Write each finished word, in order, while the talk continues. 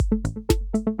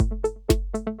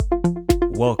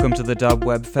Welcome to the Dub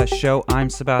Web Fest show. I'm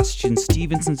Sebastian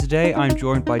Stevenson. Today I'm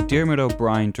joined by Dermot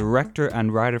O'Brien, director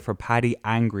and writer for Paddy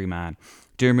Angryman.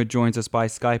 Dermot joins us by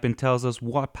Skype and tells us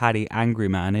what Paddy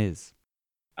Angryman is.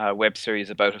 A web series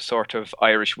about a sort of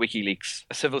Irish WikiLeaks,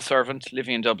 a civil servant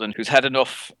living in Dublin who's had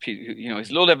enough.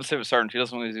 He's a low-level civil servant. He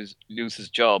doesn't want to lose his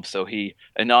job, so he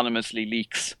anonymously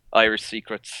leaks Irish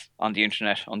secrets on the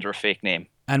internet under a fake name.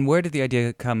 And where did the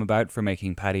idea come about for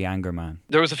making Paddy Angryman?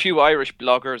 There was a few Irish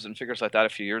bloggers and figures like that a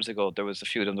few years ago. There was a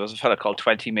few of them. There was a fella called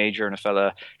 20 Major and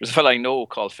there's a fella I know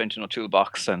called Fintan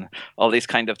O'Toolbox and all these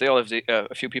kind of, they all have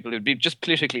a few people who'd be just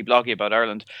politically bloggy about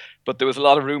Ireland. But there was a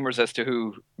lot of rumours as to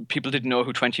who, people didn't know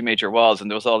who 20 Major was, and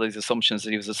there was all these assumptions that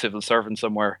he was a civil servant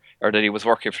somewhere, or that he was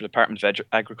working for the Department of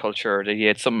Agriculture, or that he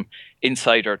had some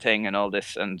insider thing and all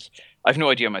this. And I've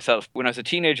no idea myself. When I was a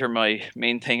teenager, my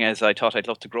main thing is I thought I'd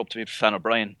love to grow up to be Flann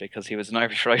O'Brien, because he was an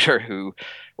Irish writer who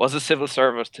was a civil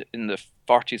servant in the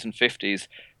 40s and 50s,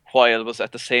 while was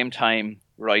at the same time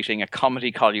writing a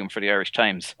comedy column for the Irish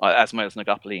Times as Miles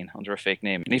Nagopoline under a fake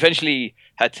name. And eventually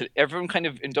everyone kind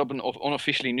of in Dublin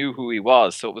unofficially knew who he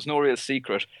was, so it was no real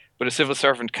secret, but a civil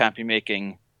servant can't be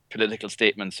making political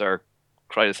statements or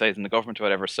criticizing the government or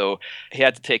whatever, so he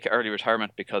had to take early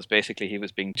retirement because basically he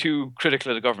was being too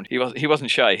critical of the government. He wasn't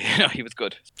shy, he was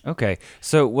good. Okay,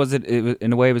 so was it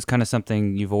in a way it was kind of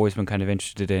something you've always been kind of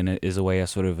interested in, is a way a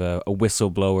sort of a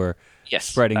whistleblower? Yes.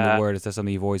 Spreading the word, is that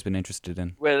something you've always been interested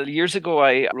in? Well, years ago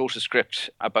I wrote a script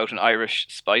about an Irish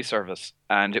spy service,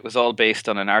 and it was all based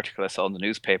on an article I saw in the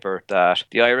newspaper that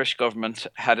the Irish government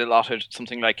had allotted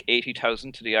something like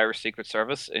 80,000 to the Irish Secret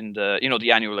Service in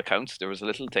the annual accounts. There was a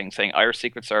little thing saying Irish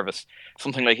Secret Service,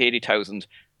 something like 80,000.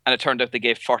 And it turned out they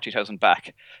gave 40,000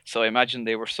 back. So I imagine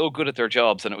they were so good at their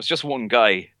jobs, and it was just one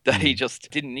guy that he just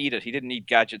didn't need it. He didn't need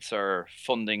gadgets or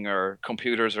funding or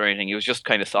computers or anything. He was just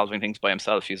kind of solving things by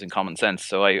himself using common sense.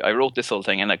 So I wrote this whole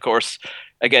thing. And of course,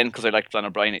 again, because I liked Flann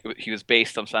O'Brien, he was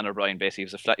based on Flann O'Brien,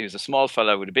 basically. He was a small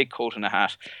fellow with a big coat and a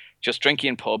hat, just drinking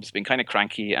in pubs, being kind of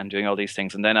cranky and doing all these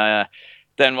things. And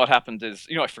then what happened is,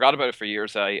 I forgot about it for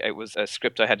years. It was a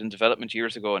script I had in development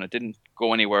years ago, and it didn't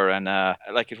go anywhere. And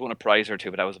it won a prize or two,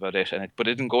 but that was about it. But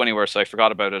it didn't go anywhere, so I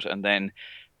forgot about it. And then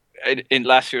in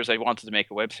last years, I wanted to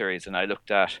make a web series, and I looked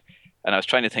at, and I was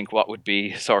trying to think what would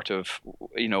be sort of,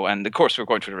 and of course we're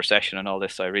going through the recession and all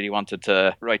this. So I really wanted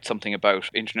to write something about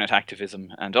internet activism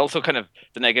and also kind of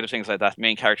the negative things like that.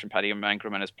 Main character in Paddy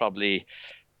Angryman is probably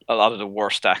a lot of the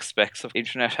worst aspects of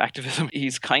internet activism.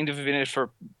 He's kind of in it for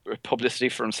publicity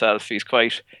for himself. He's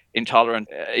quite intolerant,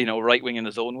 right-wing in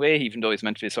his own way, even though he's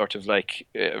meant to be sort of like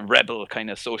a rebel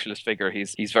kind of socialist figure.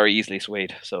 He's very easily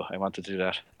swayed, so I wanted to do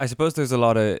that. I suppose there's a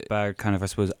lot about kind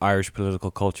of, Irish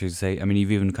political culture to say. I mean,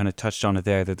 you've even kind of touched on it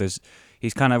there, that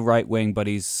he's kind of right-wing, but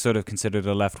he's sort of considered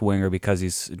a left-winger because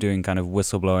he's doing kind of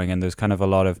whistleblowing, and there's kind of a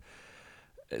lot of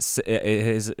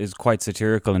is quite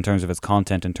satirical in terms of its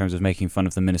content, in terms of making fun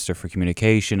of the Minister for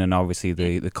Communication and obviously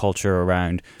the culture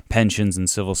around pensions and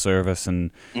civil service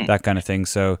and that kind of thing.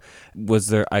 So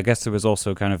I guess there was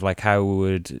also kind of like how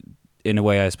would, in a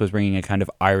way, I suppose, bringing a kind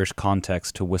of Irish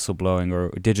context to whistleblowing or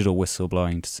digital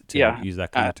whistleblowing to use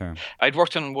that kind of term. I'd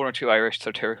worked on one or two Irish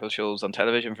satirical shows on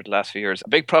television for the last few years. A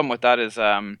big problem with that is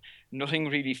nothing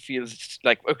really feels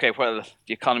like, okay, well,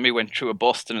 the economy went through a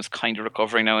bust and is kind of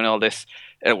recovering now and all this.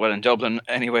 In Dublin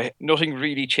anyway, nothing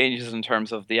really changes in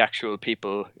terms of the actual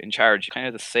people in charge. Kind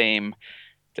of the same.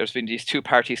 There's been these two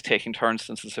parties taking turns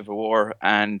since the Civil War,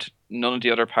 and none of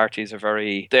the other parties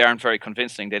aren't very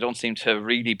convincing. They don't seem to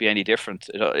really be any different.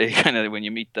 It kind of, when you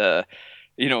meet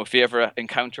if you ever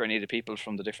encounter any of the people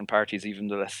from the different parties, even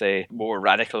the, let's say, more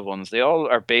radical ones, they all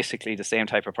are basically the same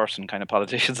type of person, kind of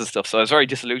politicians and stuff. So I was very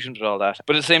disillusioned with all that.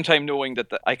 But at the same time, knowing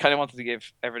that I kind of wanted to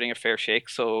give everything a fair shake.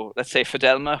 So let's say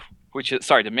Fidelma,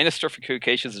 the Minister for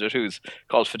Communications and Who's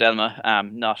called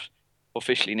Fidelma, not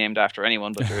officially named after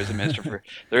anyone, but there is a minister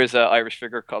there is an Irish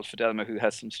figure called Fidelma who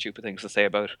has some stupid things to say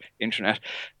about internet.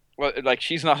 Well,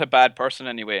 she's not a bad person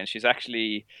anyway, and she's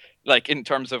actually, in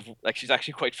terms of, she's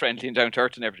actually quite friendly and down to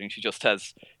earth and everything. She just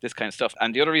has this kind of stuff.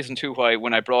 And the other reason too why,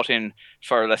 when I brought in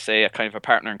for, let's say, a kind of a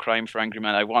partner in crime for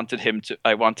Angryman, I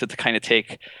wanted to kind of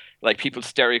take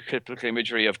people's stereotypical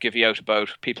imagery of giving out about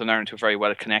people in Ireland who are very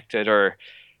well connected, or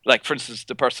for instance,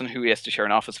 the person who he has to share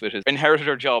an office with has inherited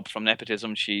her job from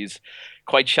nepotism. She's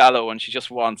quite shallow and she just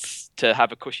wants to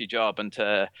have a cushy job and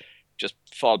to just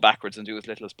fall backwards and do as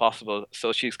little as possible.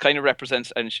 So she's kind of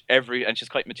represents and she's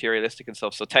quite materialistic and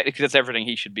stuff. So technically that's everything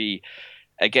he should be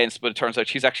against, but it turns out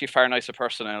she's actually a far nicer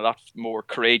person and a lot more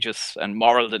courageous and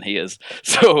moral than he is.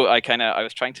 So I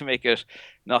was trying to make it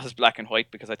not as black and white,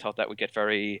 because I thought that would get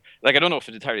very, like, I don't know if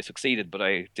it entirely succeeded, but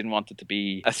I didn't want it to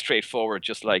be as straightforward,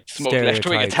 just like smug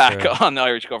left-wing attack on the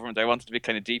Irish government. I wanted to be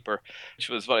kind of deeper, which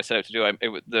was what I set out to do.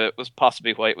 It was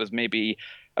possibly why it was maybe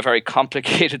a very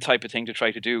complicated type of thing to try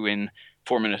to do in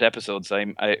 4-minute episodes.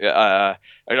 I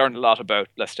learned a lot about,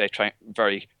 let's say,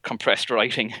 very compressed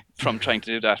writing from trying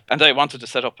to do that. And I wanted to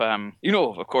set up,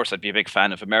 of course, I'd be a big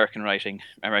fan of American writing,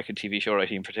 American TV show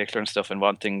writing in particular and stuff, and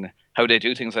wanting how they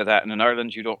do things like that. And in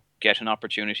Ireland, you don't get an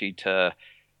opportunity to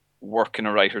work in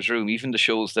a writer's room. Even the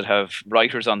shows that have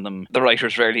writers on them, the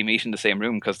writers rarely meet in the same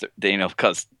room because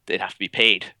because they'd have to be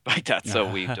paid by that.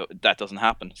 So that doesn't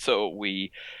happen. So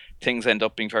things end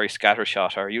up being very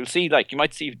scattershot, or you'll see, like, you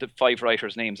might see the 5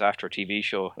 writers' names after a TV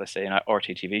show, let's say an RT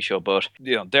TV show, but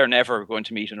they're never going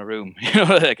to meet in a room,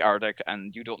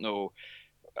 and you don't know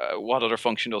what other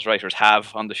function those writers have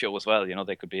on the show as well.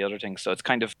 They could be other things. So it's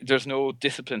kind of, there's no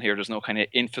discipline here. There's no kind of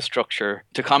infrastructure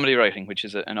to comedy writing, which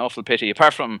is an awful pity.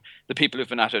 Apart from the people who've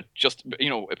been at it,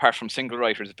 apart from single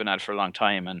writers who've been at it for a long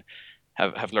time and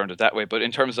have learned it that way. But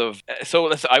in terms of,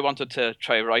 I wanted to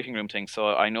try a writing room thing. So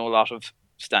I know a lot of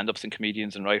stand-ups and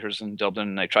comedians and writers in Dublin,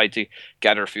 and I tried to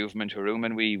gather a few of them into a room,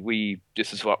 and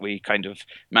this is what we kind of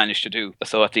managed to do.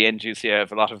 So at the end, you see I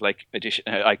have a lot of I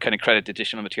kind of credit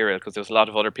additional material, because there was a lot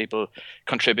of other people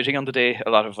contributing on the day,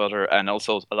 and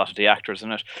also a lot of the actors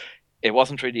in it. It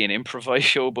wasn't really an improvised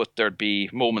show, but there'd be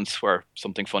moments where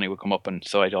something funny would come up, and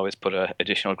so I'd always put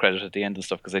additional credit at the end and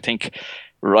stuff, because I think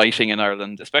writing in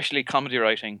Ireland, especially comedy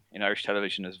writing in Irish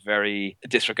television, is very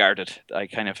disregarded. I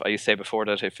used to say before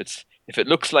that if it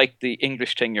looks like the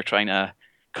English thing you're trying to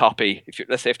copy,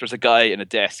 let's say if there's a guy in a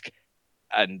desk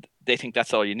and they think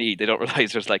that's all you need, they don't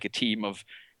realize there's like a team of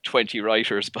 20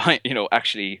 writers behind,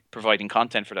 actually providing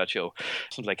content for that show.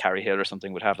 Something like Harry Hill or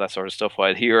something would have that sort of stuff,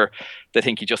 while here they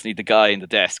think you just need the guy in the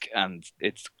desk, and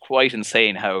it's quite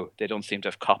insane how they don't seem to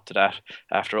have copped to that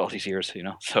after all these years,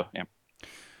 so yeah.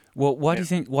 Well, why do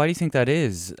you think that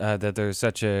is, that there's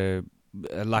such a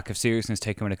lack of seriousness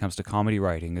taken when it comes to comedy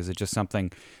writing? Is it just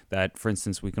something that, for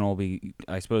instance, we can all be,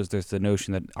 I suppose there's the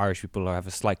notion that Irish people have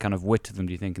a slight kind of wit to them,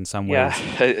 do you think, in some ways?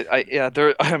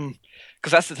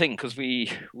 Because that's the thing, because we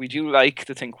do like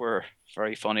to think we're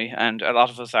very funny, and a lot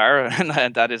of us are,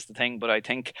 and that is the thing. But I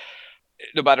think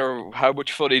no matter how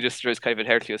much funny there is kind of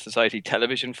inherent to a society,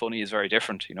 television funny is very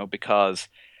different, because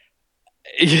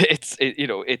it's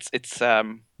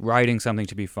writing something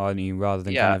to be funny rather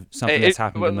than kind of something that's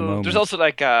happened in the moment. There's also how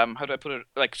do I put it?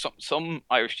 Like some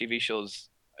Irish TV shows,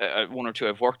 one or two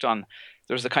I've worked on.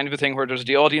 There's the kind of a thing where there's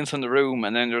the audience in the room,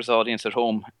 and then there's the audience at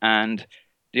home, and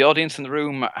the audience in the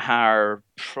room are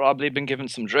probably been given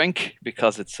some drink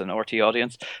because it's an RT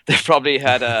audience. They've probably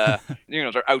had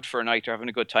they're out for a night, they're having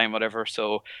a good time, whatever.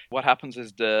 So what happens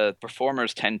is the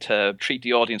performers tend to treat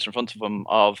the audience in front of them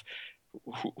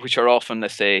which are often,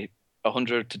 let's say,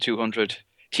 100 to 200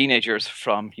 teenagers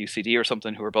from UCD or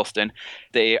something who are bussed in.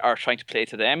 They are trying to play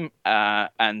to them,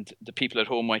 and the people at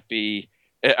home are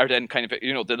then kind of,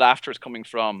 the laughter is coming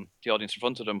from the audience in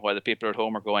front of them, while the people at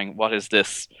home are going, "What is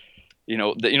this?"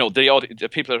 The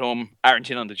people at home aren't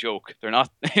in on the joke. They're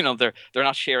not, they're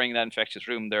not sharing that infectious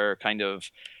room. They're kind of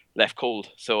left cold.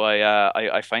 So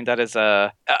I find that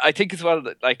I think as well,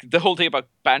 like the whole thing about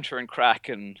banter and crack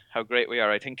and how great we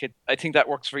are. I think that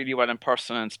works really well in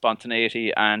person and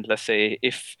spontaneity. And let's say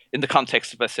if in the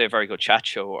context of, let's say, a very good chat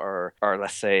show, or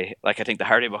let's say, like, I think the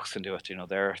Hardy Bucks can do it.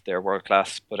 They're world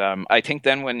class. But I think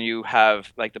then when you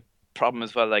have, like, the problem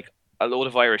as well, like a load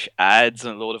of Irish ads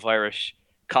and a load of Irish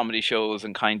comedy shows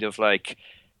and kind of like,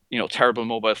 terrible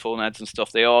mobile phone ads and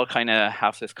stuff, they all kind of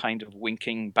have this kind of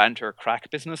winking banter crack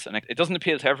business, and it doesn't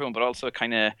appeal to everyone, but also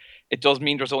it does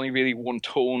mean there's only really one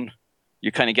tone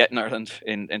you kind of get in Ireland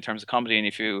in terms of comedy, and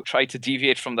if you try to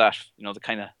deviate from that, the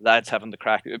kind of lads having the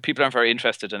crack, people aren't very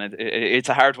interested in it. It's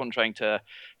a hard one trying to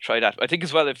try that. I think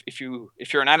as well, if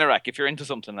you're an anorak, if you're into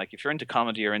something, like if you're into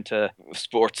comedy or into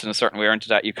sports in a certain way or into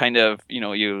that, you kind of,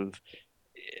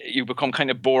 you become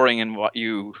kind of boring in what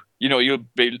you'll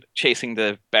be chasing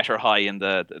the better high, and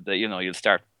you'll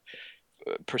start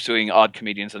pursuing odd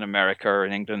comedians in America or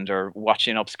in England, or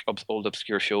watching old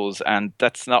obscure shows, and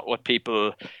that's not what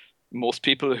most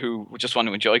people who just want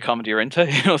to enjoy comedy are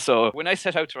into. So when I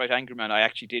set out to write Angry Man, I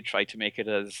actually did try to make it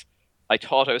I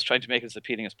thought I was trying to make it as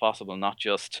appealing as possible, not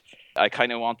just, I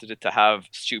kind of wanted it to have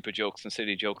stupid jokes and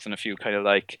silly jokes and a few kind of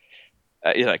like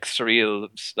surreal,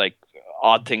 like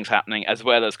odd things happening, as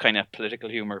well as kind of political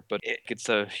humor. But it's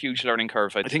a huge learning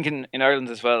curve. I think in Ireland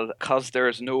as well, because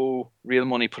there's no real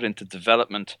money put into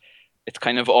development, it's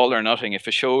kind of all or nothing. If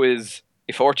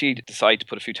RT decide to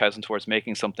put a few thousand towards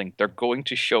making something, they're going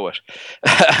to show it.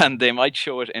 And they might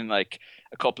show it in like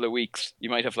a couple of weeks. You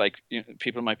might have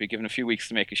people might be given a few weeks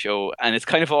to make a show, and it's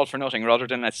kind of all for nothing. Rather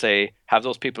than, let's say, have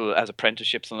those people as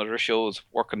apprenticeships on other shows,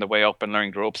 working their way up and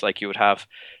learning the ropes like you would have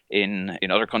in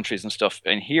other countries and stuff.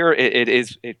 And here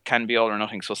it can be all or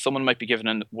nothing. So someone might be given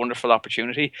a wonderful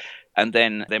opportunity, and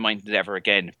then they might never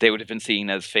again. They would have been seen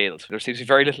as failed. There seems to be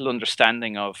very little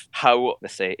understanding of how,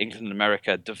 let's say, England and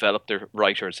America develop their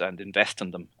writers and invest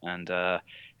in them, and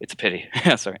it's a pity.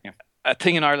 Sorry. Yeah. A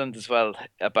thing in Ireland as well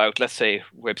about, let's say,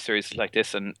 web series like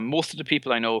this, and most of the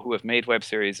people I know who have made web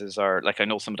series are like, I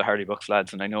know some of the Hardy Bucks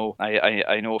lads, and I know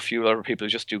a few other people who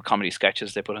just do comedy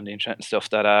sketches they put on the internet and stuff,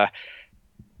 that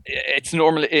it's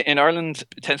normally in Ireland,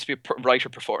 it tends to be a writer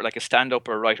performer, like a stand-up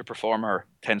or a writer performer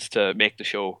tends to make the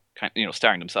show,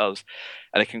 starring themselves,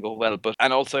 and it can go well. But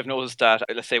and also I've noticed that,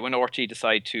 let's say, when RT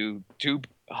decide to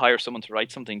hire someone to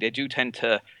write something, they do tend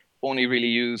to only really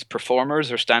use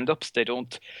performers or stand-ups. They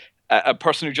don't. A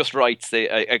person who just writes,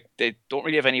 they don't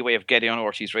really have any way of getting on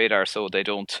RT's radar, so they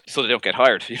don't get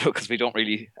hired, because we don't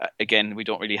really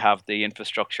have the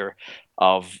infrastructure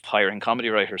of hiring comedy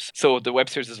writers. So the web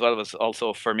series as well was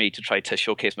also for me to try to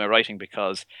showcase my writing,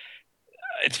 because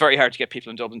it's very hard to get people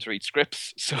in Dublin to read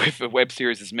scripts. So if a web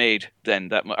series is made, then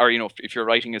if your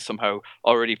writing is somehow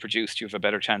already produced, you have a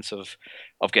better chance of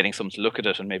getting someone to look at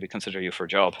it and maybe consider you for a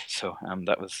job. So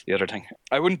that was the other thing.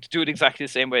 I wouldn't do it exactly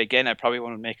the same way again. I probably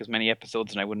wouldn't make as many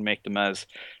episodes, and I wouldn't make them as,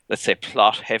 let's say,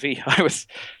 plot heavy. I was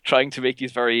trying to make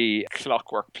these very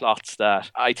clockwork plots that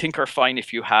I think are fine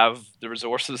if you have the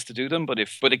resources to do them. But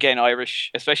again,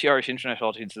 especially Irish internet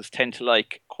audiences tend to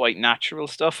like quite natural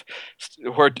stuff,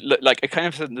 where like it kind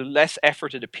of, the less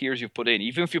effort it appears you've put in,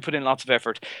 even if you put in lots of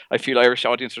effort, I feel Irish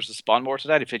audiences respond more to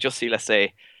that. If they just see, let's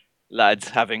say, lads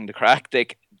having the crack,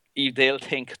 they'll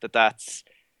think that's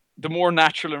the more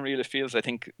natural and real it feels. I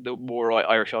think the more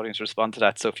Irish audience respond to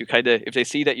that. So if they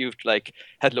see that you've like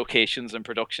had locations and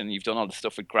production, you've done all the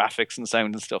stuff with graphics and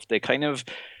sound and stuff, they kind of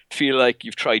feel like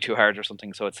you've tried too hard or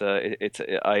something. So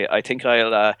I think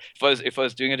I'll if I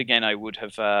was doing it again, I would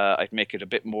have I'd make it a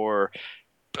bit more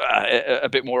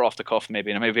off the cuff, maybe,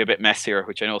 and maybe a bit messier,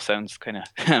 which I know sounds kind of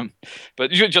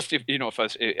but just if I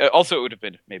was, also it would have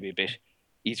been maybe a bit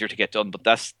easier to get done. But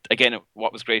that's, again,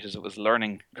 what was great is it was a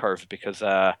learning curve, because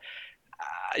I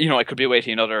could be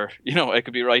waiting I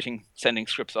could be sending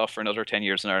scripts off for another 10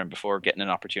 years in Ireland before getting an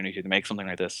opportunity to make something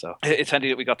like this. So it's handy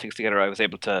that we got things together. I was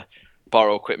able to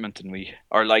borrow equipment, and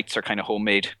our lights are kind of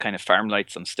homemade, kind of farm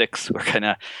lights on sticks. We're kind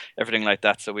of everything like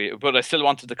that. So but I still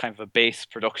wanted the kind of a base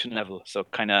production level. So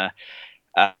kind of,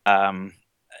 so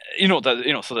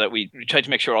that we tried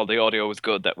to make sure all the audio was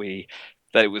good, that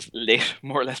it was lit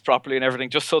more or less properly and everything,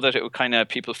 just so that it would kind of,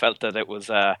 people felt that it was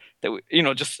it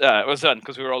was done,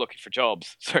 because we were all looking for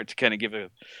jobs. So to kind of give a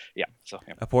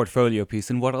portfolio piece.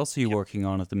 And what else are you working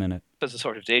on at the minute? As a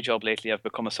sort of day job lately, I've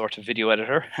become a sort of video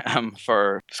editor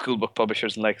for school book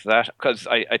publishers and like that, because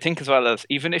I think, as well, as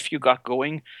even if you got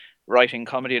going writing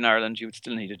comedy in Ireland, you would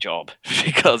still need a job,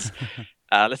 because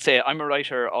let's say I'm a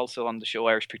writer also on the show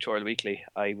Irish Pictorial Weekly.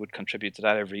 I would contribute to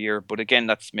that every year, but again,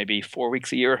 that's maybe 4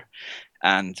 weeks a year,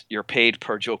 and you're paid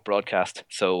per joke broadcast,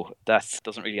 so that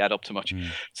doesn't really add up to much.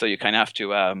 So you kind of have to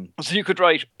so you could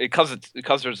write, because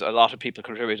there's a lot of people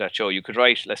contribute to that show, you could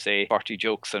write, let's say, 40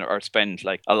 jokes or spend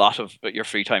like a lot of your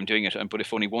free time doing it, but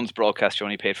if only one's broadcast, you're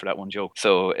only paid for that one joke.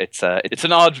 So it's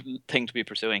an odd thing to be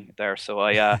pursuing there. So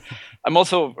I'm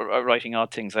also writing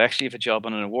odd things. I actually have a job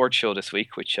on an award show this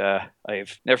week, which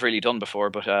I've never really done before,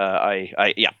 but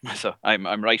so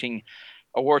I'm writing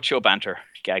award show banter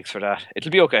gags for that.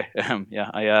 It'll be okay.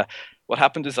 What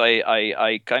happened is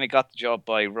I kind of got the job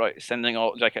by sending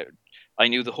all, like, I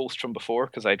knew the host from before,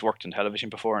 because I'd worked in television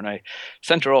before, and I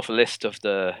sent her off a list of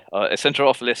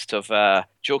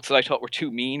jokes that I thought were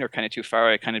too mean or kind of too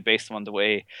far. I kind of based them on the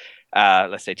way,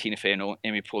 let's say, Tina Fey and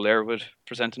Amy Poehler would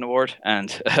present an award,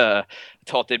 and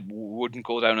thought they wouldn't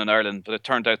go down in Ireland, but it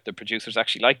turned out the producers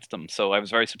actually liked them, so I was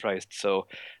very surprised. So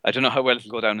I don't know how well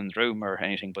it'll go down in the room or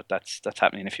anything, but that's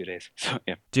happening in a few days. So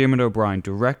yeah. Diarmuid O'Brien,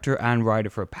 director and writer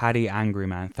for Paddy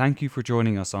Angryman, thank you for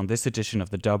joining us on this edition of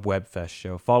the Dub Webfest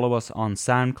show. Follow us on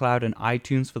SoundCloud and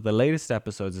iTunes for the latest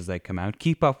episodes as they come out.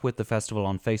 Keep up with the festival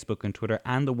on Facebook and Twitter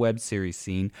and the web series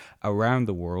scene around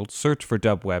the world. Search for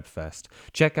Dub Webfest.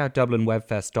 Check out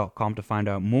DublinWebfest.com to find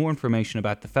out more information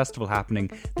about the festival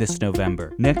happening this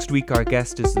November. Next week, our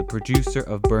guest is the producer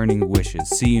of Burning Wishes.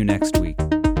 See you next week.